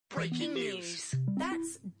Breaking news.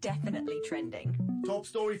 That's definitely trending. Top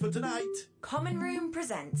story for tonight. Common Room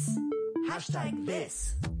presents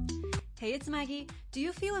 #this. Hey, it's Maggie. Do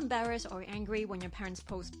you feel embarrassed or angry when your parents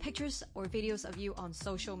post pictures or videos of you on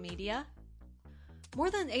social media?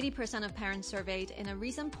 More than 80% of parents surveyed in a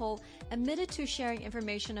recent poll admitted to sharing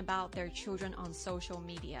information about their children on social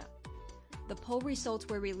media. The poll results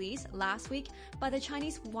were released last week by the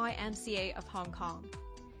Chinese YMCA of Hong Kong.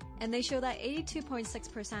 And they show that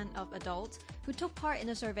 82.6% of adults who took part in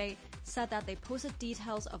the survey said that they posted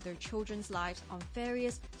details of their children's lives on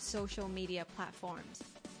various social media platforms.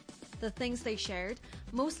 The things they shared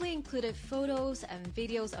mostly included photos and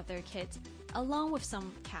videos of their kids, along with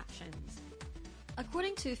some captions.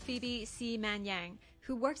 According to Phoebe C. Man Yang,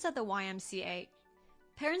 who works at the YMCA,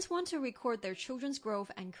 parents want to record their children's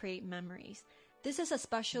growth and create memories. This is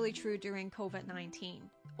especially true during COVID-19,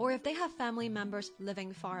 or if they have family members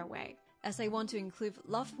living far away, as they want to include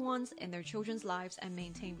loved ones in their children's lives and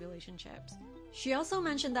maintain relationships. She also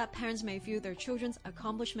mentioned that parents may view their children's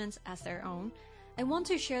accomplishments as their own and want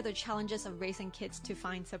to share the challenges of raising kids to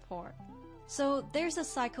find support. So there's a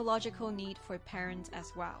psychological need for parents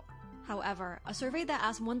as well. However, a survey that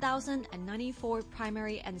asked 1,094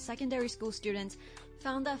 primary and secondary school students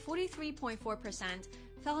found that 43.4%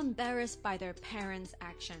 felt embarrassed by their parents'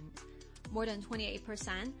 actions. More than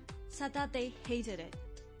 28% said that they hated it.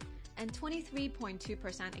 And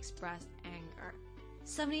 23.2% expressed anger.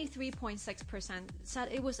 73.6% said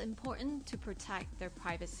it was important to protect their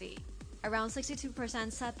privacy. Around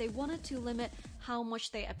 62% said they wanted to limit how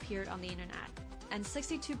much they appeared on the internet. And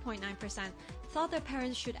 62.9% thought their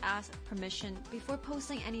parents should ask permission before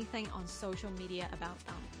posting anything on social media about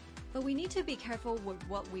them. But we need to be careful with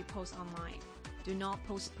what we post online. Do not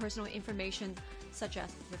post personal information such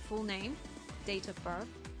as your full name, date of birth,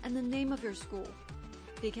 and the name of your school,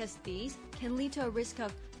 because these can lead to a risk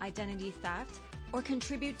of identity theft or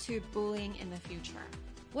contribute to bullying in the future.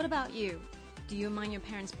 What about you? Do you mind your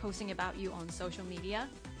parents posting about you on social media?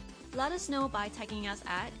 Let us know by tagging us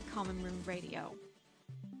at Common Room Radio.